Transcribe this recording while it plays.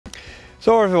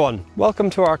So everyone,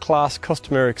 welcome to our class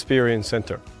Customer Experience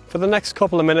Centre. For the next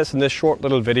couple of minutes in this short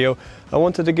little video, I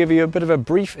wanted to give you a bit of a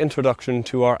brief introduction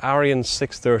to our ARION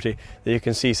 630 that you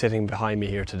can see sitting behind me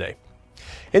here today.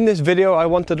 In this video, I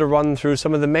wanted to run through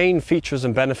some of the main features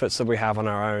and benefits that we have on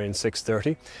our ARION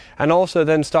 630, and also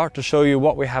then start to show you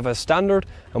what we have as standard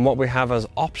and what we have as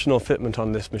optional fitment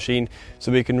on this machine,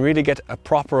 so we can really get a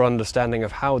proper understanding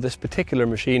of how this particular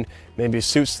machine maybe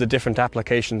suits the different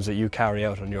applications that you carry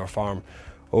out on your farm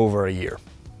over a year.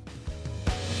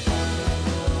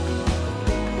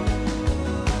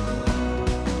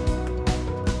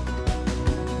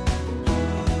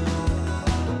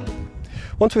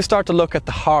 Once we start to look at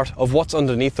the heart of what's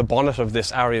underneath the bonnet of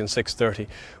this ARION 630,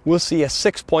 we'll see a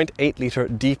 6.8 litre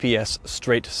DPS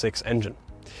straight 6 engine.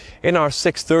 In our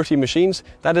 630 machines,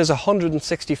 that is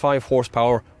 165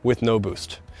 horsepower with no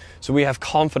boost. So we have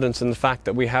confidence in the fact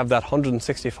that we have that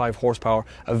 165 horsepower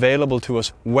available to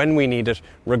us when we need it,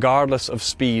 regardless of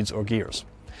speeds or gears.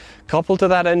 Coupled to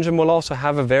that engine, we'll also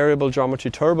have a variable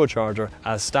geometry turbocharger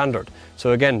as standard.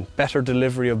 So again, better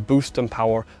delivery of boost and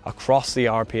power across the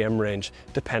RPM range,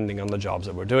 depending on the jobs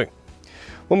that we're doing.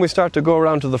 When we start to go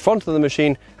around to the front of the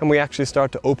machine and we actually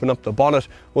start to open up the bonnet,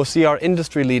 we'll see our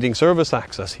industry-leading service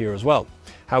access here as well.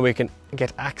 How we can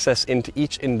get access into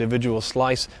each individual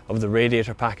slice of the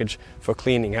radiator package for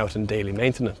cleaning out and daily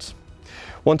maintenance.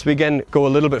 Once we again go a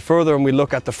little bit further and we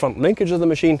look at the front linkage of the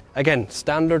machine, again,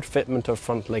 standard fitment of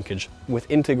front linkage with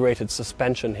integrated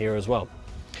suspension here as well.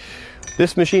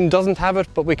 This machine doesn't have it,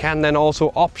 but we can then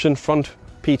also option front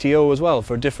PTO as well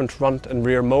for different front and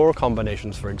rear mower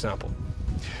combinations, for example.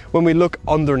 When we look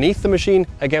underneath the machine,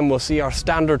 again, we'll see our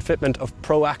standard fitment of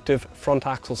proactive front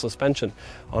axle suspension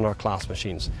on our class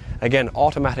machines. Again,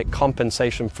 automatic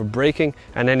compensation for braking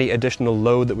and any additional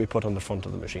load that we put on the front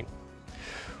of the machine.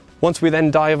 Once we then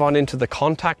dive on into the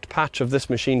contact patch of this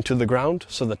machine to the ground,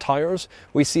 so the tyres,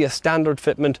 we see a standard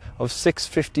fitment of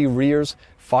 650 rears,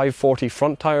 540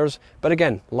 front tyres, but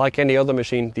again, like any other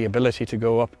machine, the ability to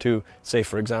go up to, say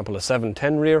for example, a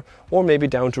 710 rear, or maybe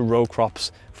down to row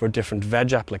crops for different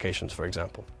veg applications, for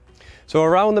example. So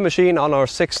around the machine on our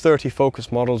 630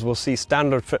 Focus models, we'll see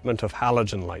standard fitment of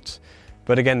halogen lights,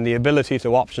 but again, the ability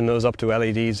to option those up to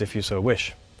LEDs if you so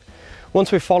wish.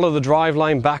 Once we follow the drive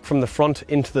line back from the front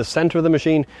into the centre of the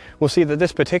machine, we'll see that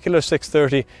this particular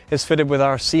 630 is fitted with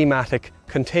our C-Matic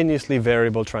continuously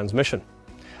variable transmission.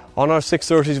 On our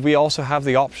 630s, we also have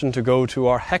the option to go to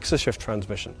our hexashift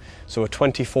transmission, so a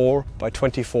 24 by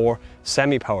 24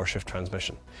 semi-power shift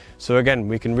transmission. So again,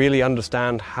 we can really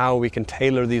understand how we can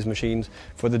tailor these machines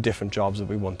for the different jobs that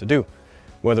we want to do.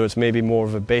 Whether it's maybe more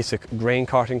of a basic grain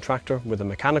carting tractor with a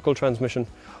mechanical transmission,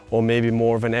 or maybe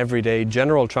more of an everyday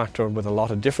general tractor with a lot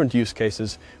of different use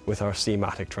cases with our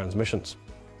C-Matic transmissions.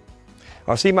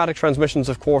 Our C-Matic transmissions,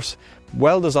 of course,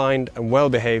 well designed and well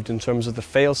behaved in terms of the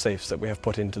fail-safes that we have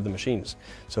put into the machines.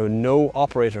 So no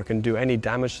operator can do any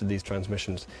damage to these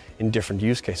transmissions in different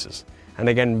use cases. And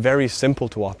again, very simple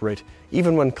to operate,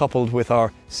 even when coupled with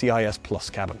our CIS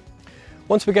Plus cabin.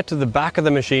 Once we get to the back of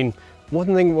the machine,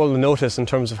 one thing we'll notice in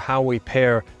terms of how we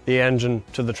pair the engine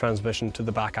to the transmission to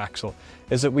the back axle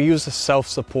is that we use a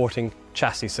self-supporting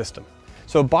chassis system.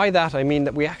 So by that I mean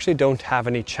that we actually don't have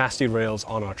any chassis rails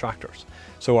on our tractors.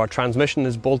 So our transmission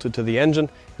is bolted to the engine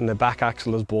and the back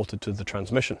axle is bolted to the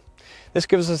transmission. This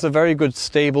gives us a very good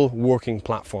stable working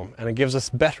platform, and it gives us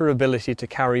better ability to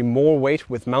carry more weight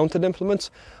with mounted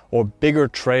implements or bigger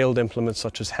trailed implements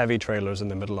such as heavy trailers in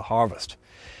the middle of harvest.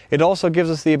 It also gives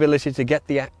us the ability to get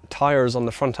the tyres on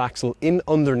the front axle in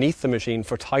underneath the machine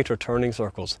for tighter turning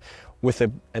circles with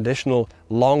an additional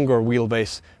longer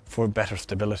wheelbase for better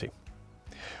stability.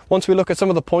 Once we look at some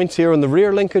of the points here in the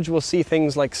rear linkage, we'll see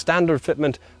things like standard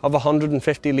fitment of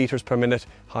 150 litres per minute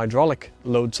hydraulic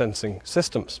load sensing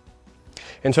systems.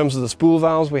 In terms of the spool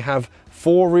valves, we have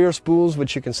 4 rear spools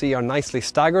which you can see are nicely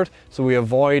staggered, so we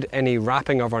avoid any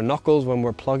wrapping of our knuckles when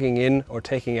we're plugging in or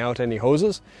taking out any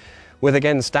hoses, with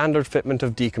again standard fitment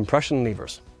of decompression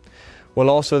levers. We'll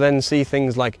also then see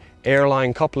things like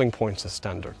airline coupling points as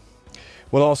standard.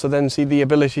 We'll also then see the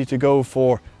ability to go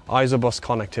for isobus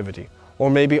connectivity, or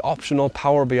maybe optional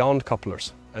power beyond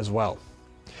couplers as well.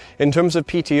 In terms of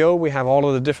PTO, we have all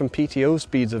of the different PTO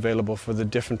speeds available for the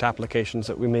different applications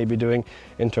that we may be doing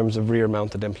in terms of rear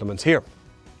mounted implements here.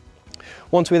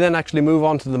 Once we then actually move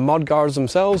on to the mud guards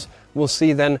themselves, we'll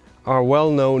see then our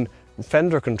well-known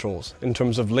fender controls in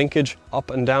terms of linkage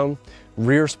up and down,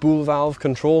 rear spool valve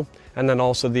control, and then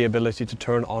also the ability to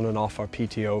turn on and off our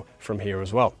PTO from here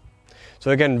as well. So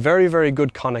again, very, very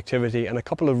good connectivity and a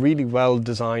couple of really well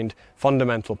designed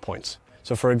fundamental points.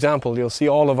 So for example, you'll see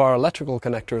all of our electrical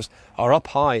connectors are up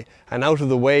high and out of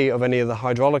the way of any of the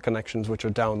hydraulic connections which are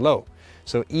down low.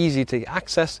 So easy to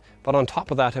access, but on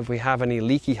top of that, if we have any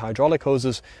leaky hydraulic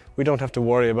hoses, we don't have to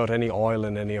worry about any oil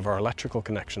in any of our electrical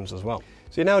connections as well.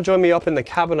 So you now join me up in the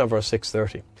cabin of our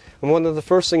 630. And one of the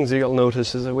first things you'll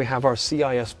notice is that we have our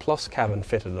CIS Plus cabin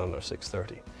fitted on our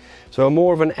 630. So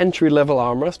more of an entry-level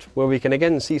armrest where we can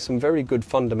again see some very good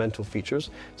fundamental features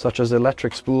such as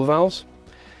electric spool valves,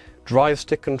 drive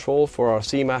stick control for our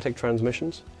C-matic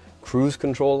transmissions, cruise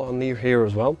control on here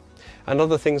as well, and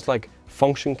other things like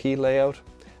function key layout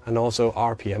and also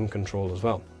RPM control as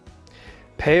well.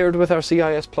 Paired with our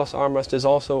CIS Plus armrest is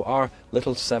also our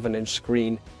little 7-inch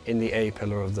screen in the A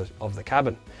pillar of the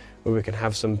cabin, where we can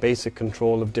have some basic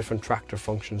control of different tractor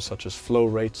functions such as flow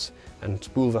rates and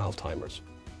spool valve timers.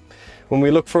 When we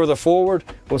look further forward,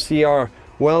 we'll see our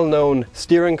well-known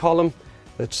steering column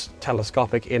that's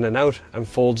telescopic in and out and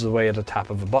folds away at a tap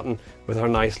of a button with our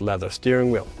nice leather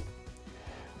steering wheel.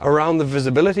 Around the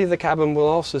visibility of the cabin, we'll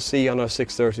also see on our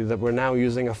 630 that we're now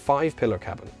using a 5-pillar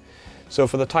cabin. So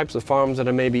for the types of farms that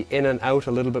are maybe in and out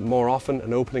a little bit more often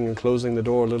and opening and closing the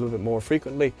door a little bit more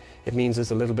frequently, it means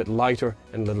it's a little bit lighter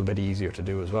and a little bit easier to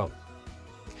do as well.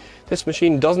 This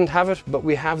machine doesn't have it, but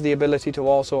we have the ability to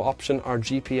also option our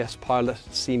GPS Pilot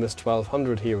CMIS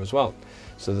 1200 here as well.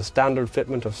 So the standard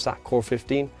fitment of SAT-Core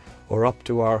 15 or up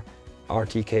to our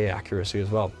RTK accuracy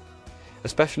as well.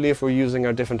 Especially if we're using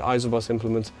our different isobus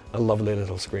implements, a lovely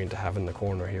little screen to have in the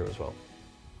corner here as well.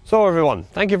 So everyone,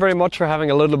 thank you very much for having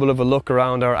a little bit of a look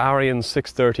around our ARION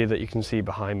 630 that you can see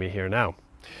behind me here now.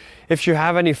 If you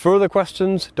have any further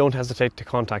questions, don't hesitate to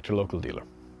contact your local dealer.